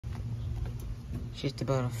Just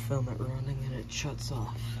about to film it running and it shuts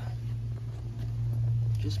off.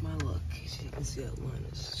 Just my luck. As you can see, that line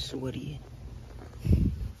is sweaty.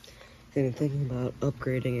 I've been thinking about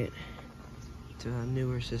upgrading it to a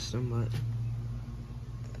newer system,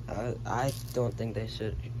 but I don't think they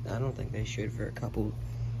should. I don't think they should for a couple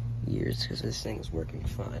years because this thing's working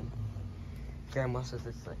fine. Grandma says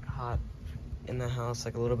it's like hot in the house,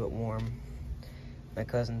 like a little bit warm. My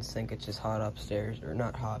cousins think it's just hot upstairs, or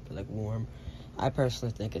not hot, but like warm. I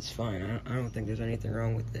personally think it's fine. I don't think there's anything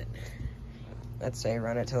wrong with it. I'd say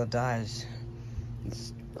run it till it dies.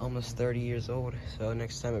 It's almost 30 years old, so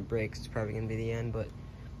next time it breaks, it's probably gonna be the end, but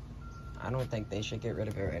I don't think they should get rid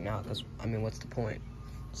of it right now, because, I mean, what's the point?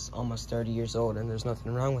 It's almost 30 years old, and there's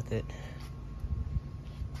nothing wrong with it.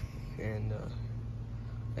 And,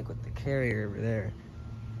 like with the Carrier over there,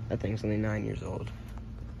 that thing's only 9 years old.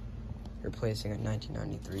 Replacing a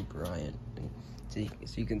 1993 Bryant. And so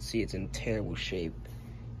you can see it's in terrible shape.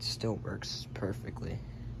 It still works perfectly.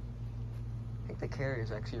 I think the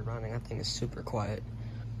Carrier's actually running. That thing is super quiet.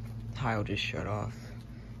 Heil just shut off.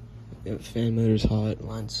 The fan motor's hot,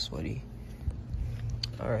 line's sweaty.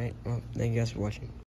 Alright, well, thank you guys for watching.